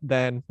Precept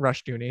than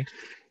Rushdoony.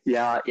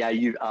 Yeah.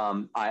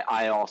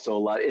 I also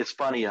love. It's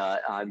funny. You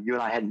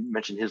and I hadn't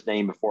mentioned his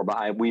name before,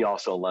 but we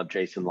also love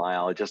Jason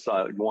Lisle. Just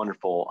a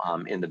wonderful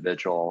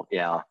individual.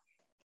 Yeah.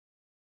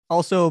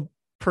 Also,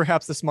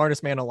 perhaps the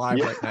smartest man alive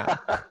right now.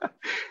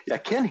 Yeah,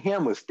 Ken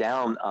Ham was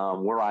down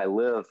where I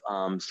live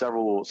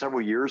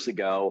several years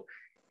ago,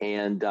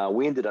 And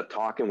we ended up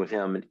talking with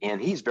him, and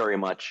he's very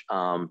much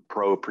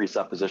pro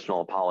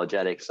presuppositional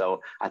apologetics.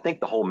 So I think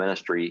the whole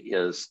ministry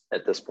is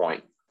at this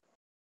point.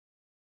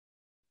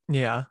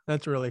 Yeah,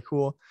 that's really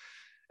cool.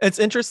 It's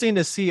interesting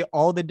to see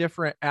all the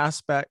different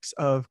aspects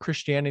of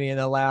Christianity in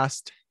the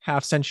last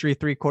half century,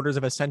 3/4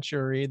 of a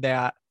century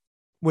that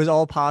was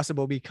all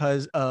possible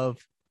because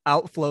of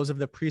outflows of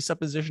the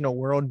presuppositional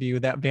worldview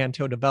that Van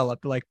Til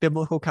developed, like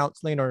biblical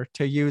counseling, or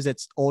to use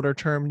its older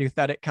term,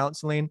 nouthetic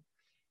counseling.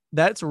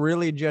 That's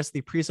really just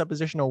the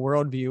presuppositional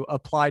worldview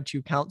applied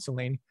to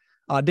counseling.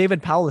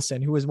 David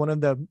Powlison, who was one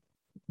of the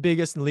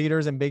biggest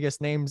leaders and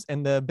biggest names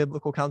in the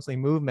biblical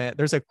counseling movement,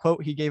 there's a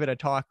quote he gave at a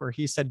talk where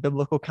he said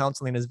biblical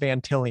counseling is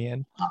Van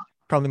Tillian.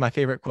 Probably my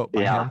favorite quote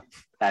by him.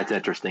 That's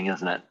interesting,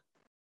 isn't it?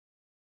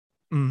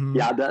 Mm-hmm.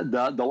 Yeah,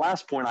 the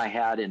last point I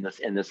had in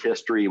this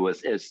history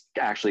is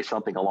actually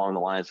something along the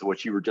lines of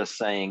what you were just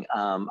saying.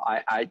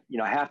 I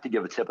have to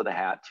give a tip of the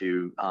hat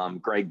to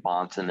Greg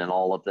Bahnsen and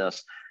all of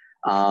this.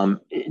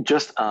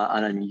 Just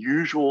an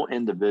unusual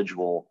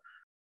individual,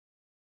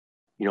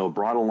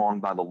 brought along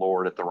by the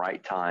Lord at the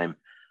right time,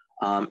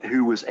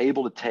 who was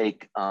able to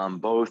take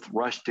both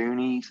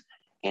Rushdoony's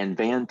and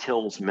Van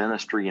Til's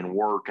ministry and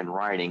work and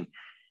writing,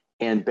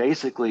 and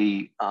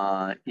basically,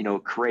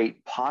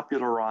 create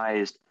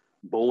popularized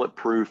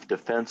bulletproof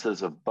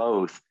defenses of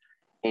both,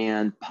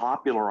 and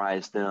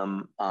popularize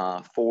them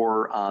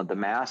for the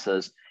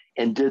masses,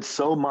 and did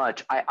so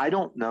much. I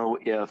don't know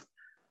if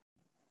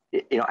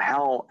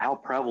how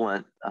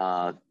prevalent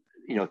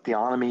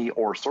theonomy,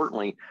 or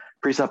certainly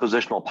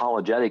presuppositional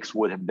apologetics,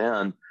 would have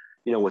been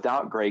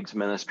without Greg's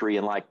ministry.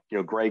 And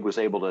Greg was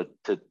able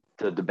to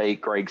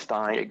debate Greg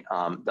Stein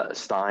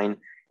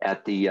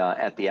at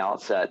the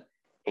outset.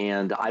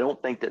 And I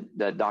don't think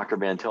that Dr.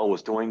 Van Til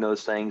was doing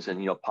those things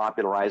and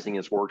popularizing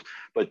his works,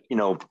 but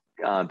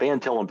Van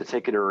Til in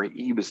particular,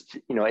 he was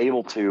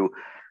able to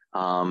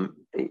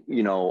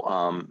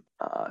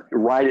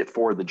write it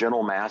for the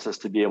general masses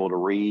to be able to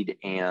read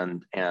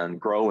and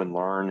grow and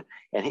learn.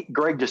 And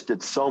Greg just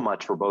did so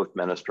much for both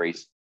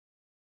ministries.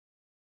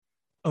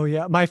 Oh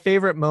yeah, my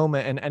favorite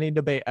moment in any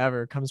debate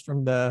ever comes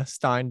from the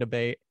Stein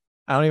debate.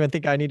 I don't even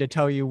think I need to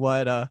tell you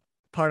what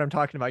part I'm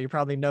talking about. You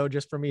probably know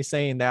just for me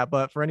saying that,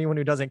 but for anyone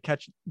who didn't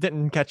catch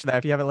that,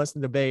 if you haven't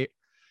listened to the debate,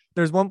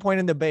 there's one point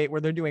in the debate where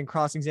they're doing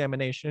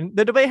cross-examination.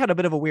 The debate had a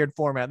bit of a weird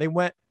format. They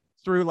went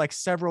through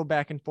several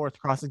back and forth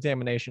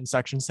cross-examination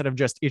sections instead of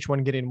just each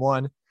one getting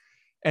one.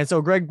 And so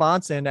Greg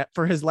Bahnsen,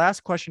 for his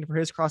last question for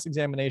his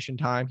cross-examination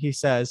time, he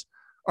says,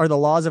 "Are the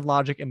laws of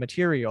logic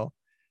immaterial?"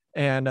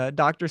 And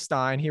Dr.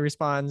 Stein, he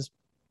responds,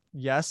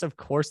 "Yes, of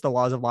course the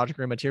laws of logic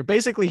are immaterial."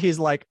 Basically, he's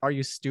like, "Are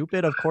you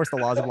stupid? Of course the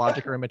laws of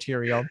logic are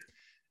immaterial."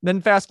 Then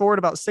fast forward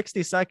about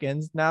 60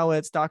 seconds. Now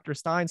it's Dr.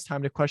 Stein's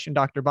time to question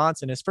Dr.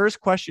 Bahnsen. His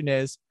first question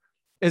is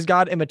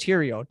God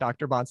immaterial?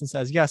 Dr. Bahnsen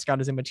says, "Yes, God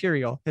is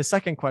immaterial." His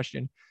second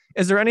question,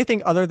 "Is there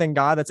anything other than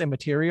God that's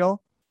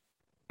immaterial?"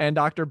 And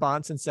Dr.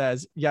 Bahnsen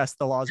says, "Yes,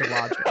 the laws of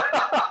logic."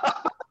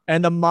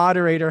 And the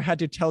moderator had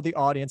to tell the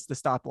audience to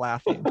stop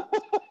laughing.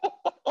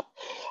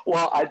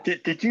 Well,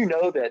 did you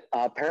know that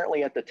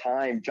apparently at the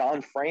time,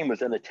 John Frame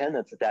was in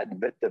attendance at that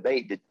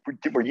debate?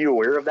 Were you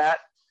aware of that?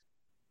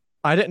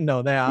 I didn't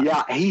know that.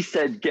 Yeah, he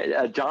said,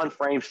 John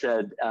Frame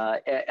said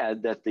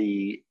that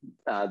the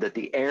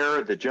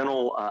air, the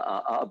general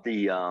of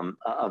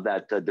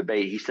that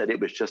debate, he said it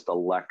was just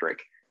electric.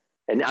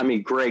 And I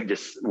mean, Greg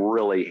just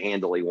really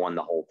handily won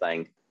the whole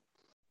thing.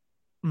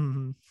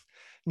 Mm-hmm.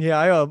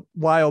 Yeah, a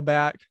while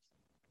back,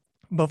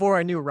 before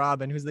I knew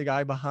Robin, who's the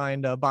guy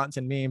behind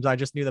Bahnsen Memes, I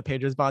just knew the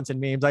pages Bahnsen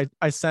Memes.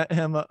 I sent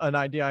him an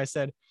idea. I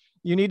said,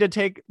 "You need to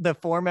take the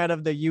format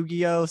of the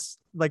Yu-Gi-Oh,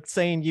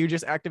 saying you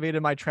just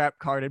activated my trap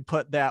card, and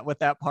put that with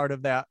that part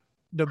of that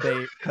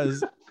debate,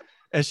 because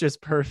it's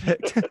just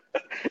perfect."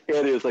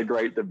 It is a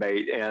great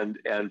debate.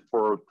 And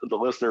for the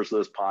listeners of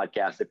this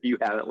podcast, if you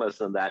haven't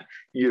listened to that,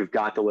 you've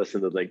got to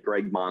listen to the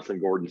Greg Bahnsen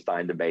Gordon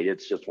Stein debate.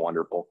 It's just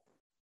wonderful.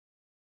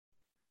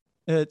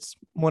 It's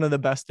one of the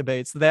best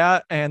debates.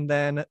 That, and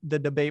then the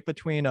debate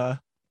between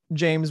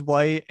James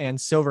White and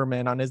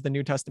Silverman on Is the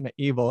New Testament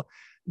Evil.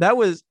 That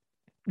was,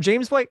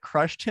 James White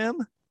crushed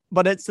him,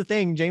 but it's the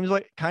thing, James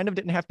White kind of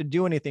didn't have to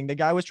do anything. The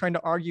guy was trying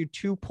to argue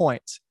 2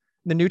 points.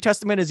 The New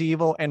Testament is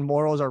evil and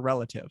morals are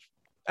relative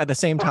at the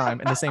same time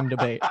in the same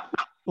debate.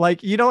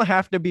 You don't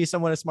have to be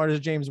someone as smart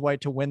as James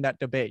White to win that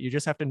debate. You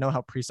just have to know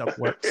how precept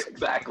works.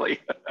 Exactly.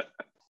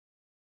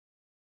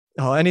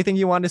 Oh, anything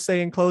you want to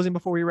say in closing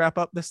before we wrap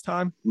up this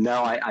time?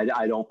 No,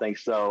 I don't think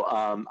so.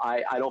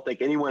 I don't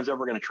think anyone's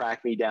ever going to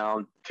track me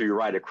down to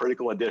write a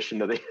critical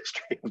edition of the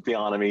history of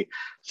theonomy.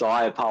 So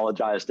I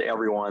apologize to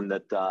everyone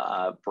that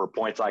for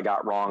points I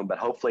got wrong, but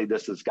hopefully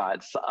this has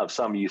got of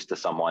some use to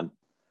someone.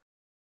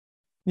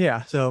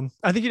 Yeah, so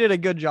I think you did a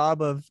good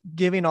job of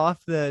giving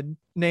off the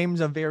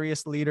names of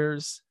various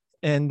leaders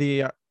in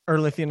the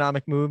early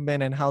theonomic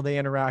movement and how they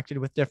interacted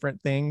with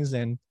different things.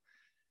 And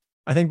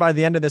I think by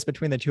the end of this,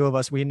 between the two of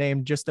us, we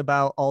named just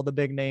about all the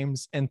big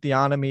names in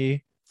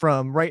theonomy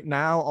from right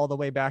now all the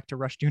way back to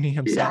Rushdoony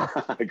himself.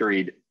 Yeah,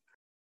 agreed.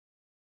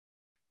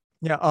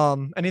 Yeah.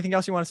 Anything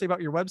else you want to say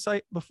about your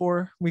website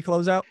before we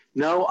close out?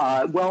 No,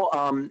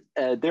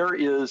 there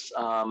is,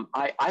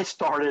 I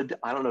started,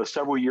 I don't know,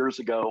 several years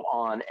ago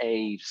on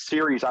a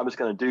series I was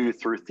going to do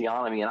through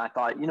theonomy. And I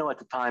thought, at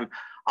the time,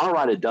 I'll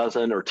write a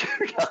dozen or 2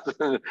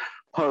 dozen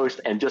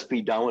posts and just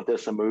be done with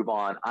this and move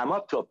on. I'm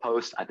up to a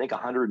post, I think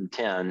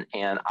 110,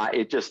 and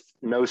it just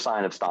no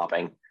sign of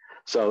stopping.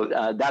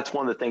 So that's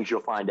one of the things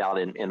you'll find out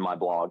in my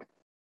blog.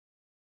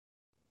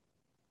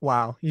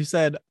 Wow. You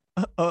said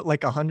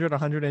like 100,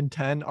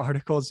 110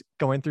 articles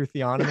going through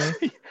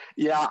theonomy.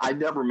 Yeah, I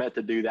never meant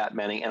to do that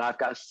many, and I've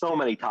got so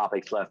many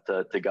topics left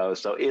to go.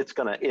 So it's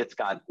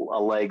got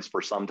legs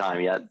for some time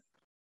yet.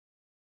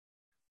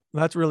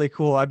 That's really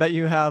cool. I bet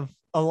you have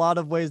a lot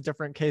of ways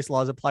different case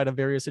laws apply to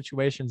various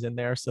situations in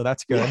there. So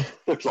that's good. Yeah,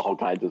 there's all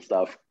kinds of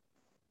stuff.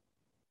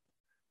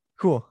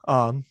 Cool.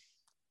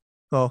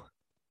 Well,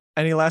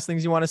 any last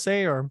things you want to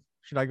say, or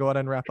should I go ahead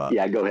and wrap up?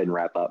 Yeah, go ahead and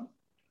wrap up.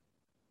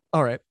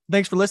 All right.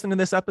 Thanks for listening to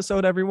this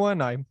episode,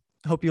 everyone. I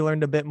hope you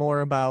learned a bit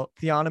more about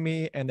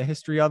theonomy and the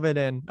history of it,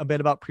 and a bit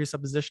about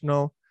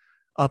presuppositional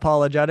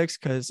apologetics,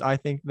 because I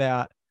think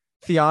that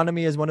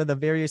theonomy is one of the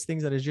various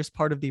things that is just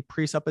part of the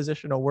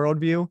presuppositional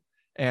worldview.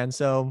 And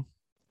so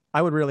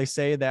I would really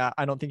say that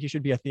I don't think you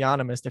should be a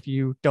theonomist if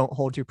you don't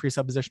hold to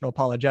presuppositional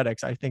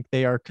apologetics. I think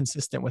they are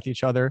consistent with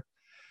each other.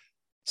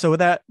 So with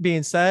that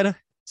being said,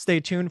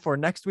 stay tuned for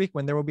next week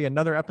when there will be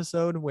another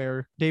episode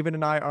where David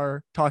and I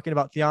are talking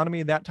about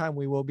theonomy. That time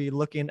we will be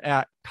looking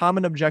at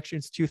common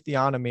objections to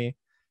theonomy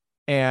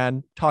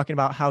and talking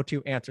about how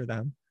to answer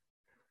them.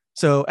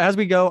 So as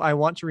we go, I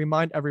want to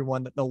remind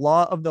everyone that the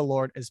law of the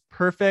Lord is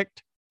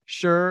perfect,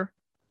 sure,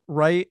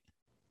 right,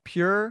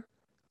 pure,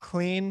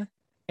 clean,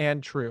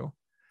 and true.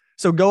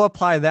 So go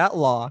apply that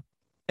law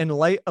in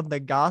light of the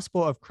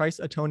gospel of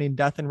Christ's atoning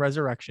death and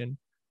resurrection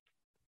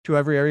to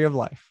every area of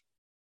life.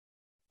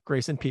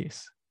 Grace and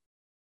peace.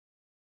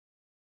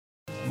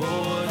 More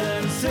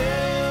than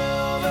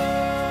silver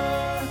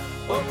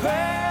or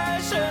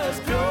precious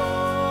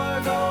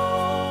pure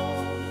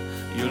gold,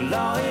 your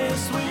law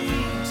is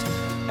sweet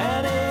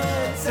and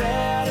it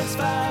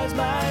satisfies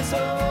my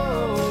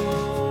soul.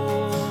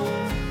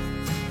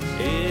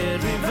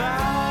 It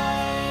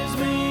revives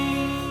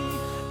me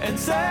and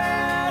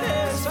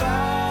satisfies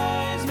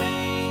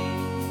me.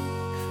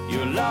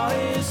 Your law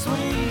is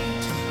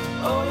sweet,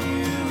 oh, you